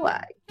life anyway.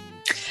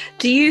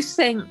 Do you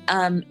think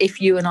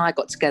if you and I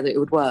got together it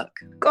would work?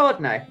 God,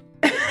 no.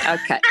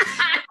 Okay.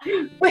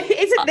 Wait,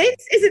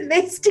 isn't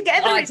this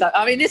together?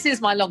 I mean, this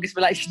is my longest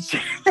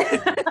relationship.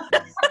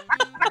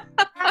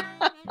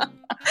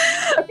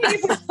 I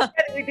think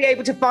if we'd be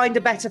able to find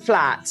a better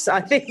flat,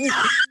 I think,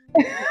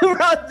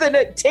 rather than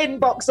a tin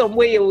box on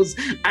wheels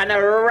and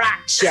a rat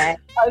shed.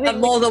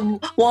 And more than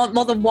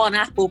one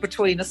apple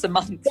between us a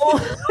month.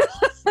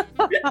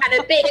 And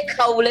a bit of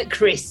coal at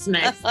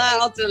Christmas.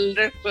 Oh,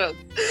 delicious.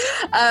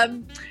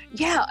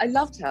 I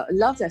loved her. I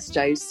loved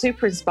SJ.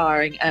 Super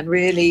inspiring and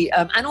really,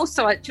 and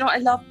also, I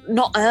love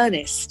not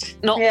earnest,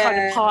 not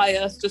kind of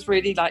pious, just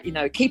really like,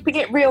 keeping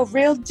it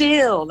real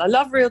deal. I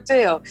love real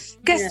deal.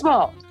 Guess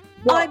what?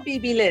 I'm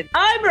BB Lynn.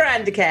 I'm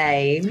Miranda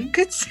Kane.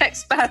 Good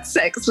Sex, Bad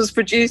Sex was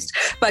produced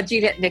by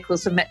Juliet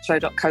Nichols for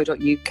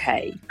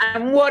metro.co.uk.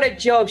 And what a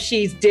job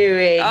she's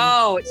doing.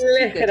 Oh, it's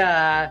Look at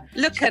her.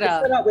 Look at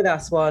her. Put up with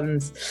us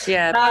ones.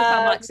 Yeah, both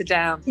our mics are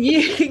down.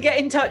 You can get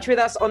in touch with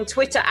us on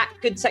Twitter at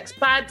Good Sex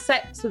Bad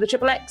Sex with a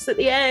triple X at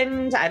the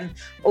end, and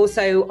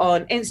also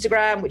on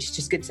Instagram, which is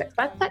just Good Sex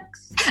Bad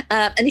Sex.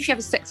 And if you have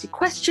a sexy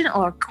question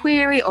or a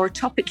query or a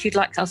topic you'd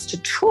like us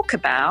to talk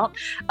about,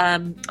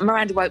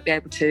 Miranda won't be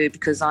able to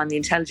because I'm the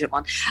intelligent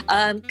one.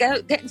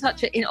 Go get in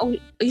touch. Are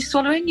you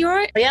swallowing? You all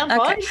right? Yeah, I'm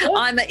fine. Okay.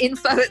 I'm at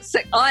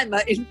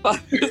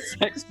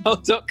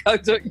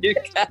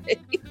info@sexpod.co.uk.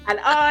 And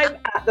I'm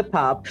at the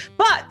pub.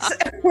 But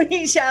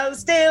we shall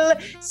still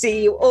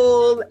see you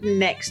all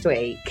next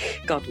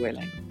week. God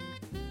willing.